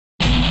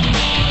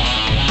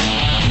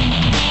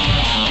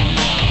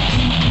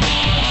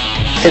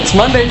It's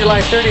Monday,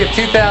 July 30th,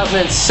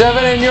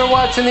 2007, and you're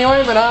watching The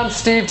Ointment. I'm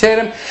Steve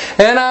Tatham,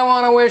 and I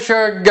want to wish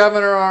our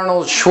Governor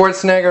Arnold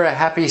Schwarzenegger a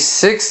happy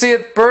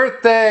 60th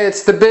birthday.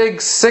 It's the big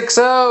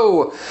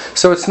 6-0,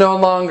 so it's no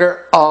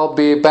longer I'll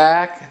be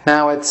back.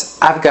 Now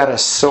it's I've got a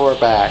sore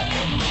back.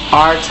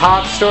 Our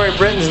top story,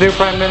 Britain's new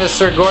Prime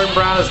Minister Gordon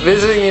Brown is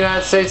visiting the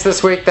United States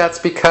this week. That's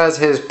because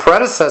his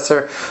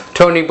predecessor,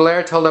 Tony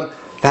Blair, told him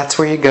that's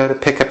where you go to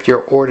pick up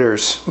your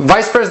orders.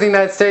 Vice President of the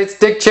United States,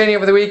 Dick Cheney,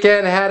 over the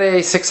weekend had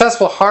a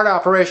successful heart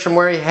operation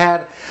where he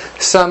had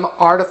some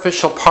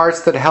artificial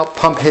parts that helped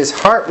pump his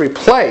heart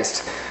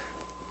replaced.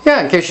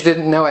 Yeah, in case you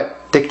didn't know it,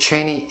 Dick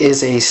Cheney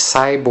is a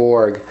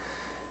cyborg.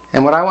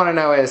 And what I want to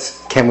know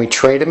is, can we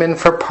trade him in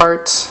for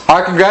parts?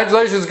 Our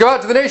congratulations go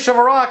out to the nation of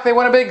Iraq. They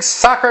won a big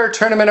soccer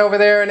tournament over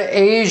there in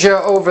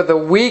Asia over the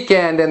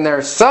weekend, and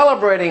they're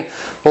celebrating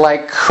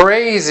like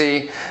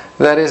crazy.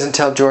 That is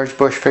until George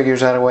Bush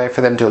figures out a way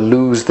for them to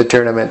lose the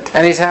tournament.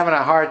 And he's having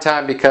a hard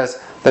time because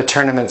the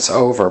tournament's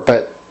over,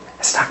 but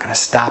it's not going to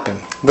stop him.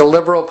 The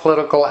Liberal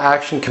Political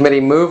Action Committee,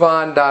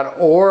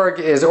 MoveOn.org,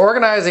 is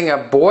organizing a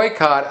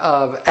boycott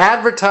of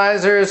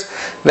advertisers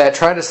that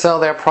try to sell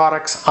their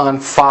products on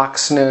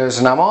Fox News.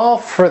 And I'm all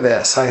for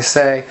this. I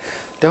say,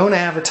 don't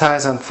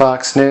advertise on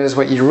Fox News.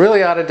 What you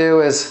really ought to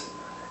do is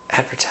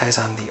advertise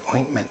on The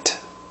Ointment.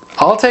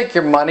 I'll take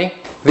your money.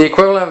 The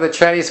equivalent of the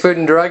Chinese Food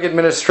and Drug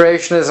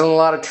Administration is in a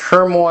lot of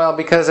turmoil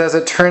because, as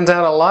it turns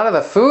out, a lot of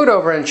the food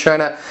over in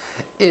China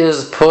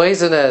is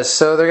poisonous.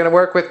 So they're going to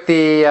work with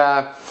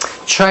the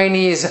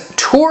Chinese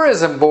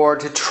Tourism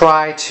Board to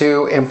try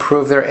to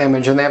improve their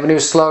image. And they have a new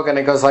slogan.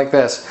 It goes like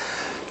this: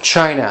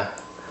 China,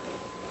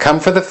 come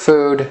for the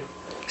food,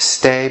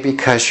 stay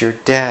because you're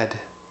dead.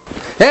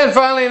 And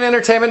finally, in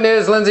entertainment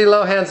news, Lindsay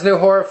Lohan's new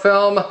horror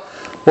film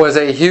was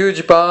a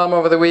huge bomb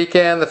over the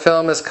weekend. The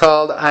film is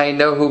called I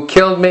Know Who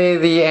Killed Me.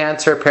 The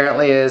answer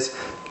apparently is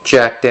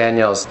Jack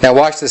Daniels. Now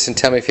watch this and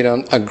tell me if you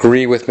don't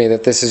agree with me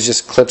that this is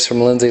just clips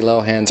from Lindsay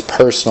Lohan's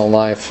personal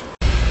life.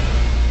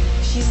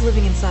 She's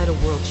living inside a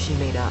world she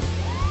made up.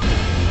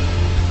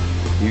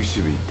 You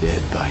should be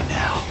dead by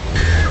now.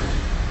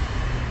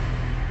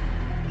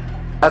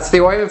 That's The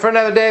Ointment for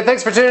another day.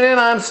 Thanks for tuning in.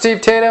 I'm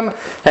Steve Tatham,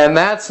 and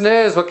that's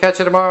news. We'll catch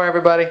you tomorrow,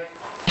 everybody.